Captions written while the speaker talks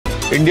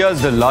India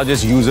is the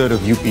largest user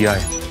of UPI.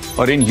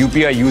 और इन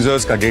UPI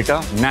users का data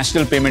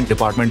national payment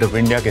department of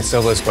India के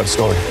servers पर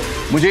stored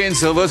है। मुझे इन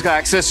सर्वर्स का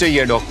एक्सेस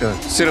चाहिए डॉक्टर,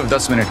 सिर्फ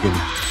 10 मिनट के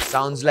लिए।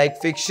 Sounds like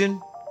fiction,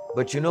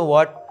 but you know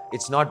what?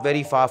 It's not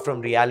very far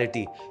from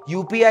reality.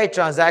 UPI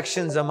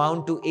transactions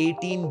amount to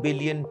 18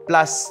 billion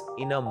plus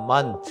in a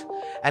month.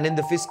 And in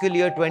the fiscal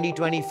year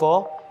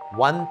 2024,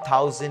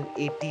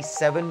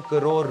 1,087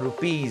 crore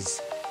rupees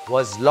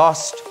was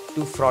lost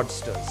to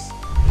fraudsters.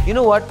 You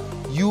know what?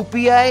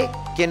 UPI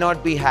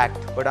cannot be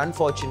hacked, but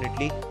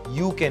unfortunately,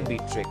 you can be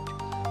tricked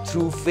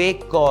through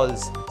fake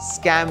calls,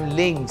 scam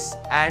links,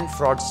 and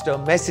fraudster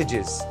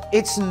messages.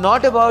 It's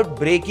not about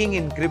breaking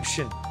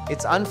encryption.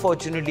 It's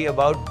unfortunately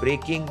about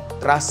breaking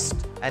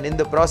trust and in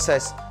the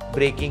process,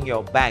 breaking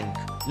your bank.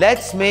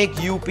 Let's make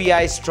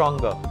UPI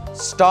stronger.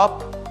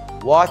 Stop,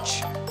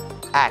 watch,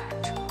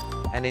 act,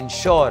 and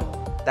ensure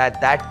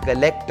that that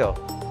collector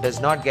does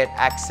not get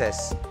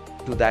access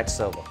to that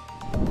server.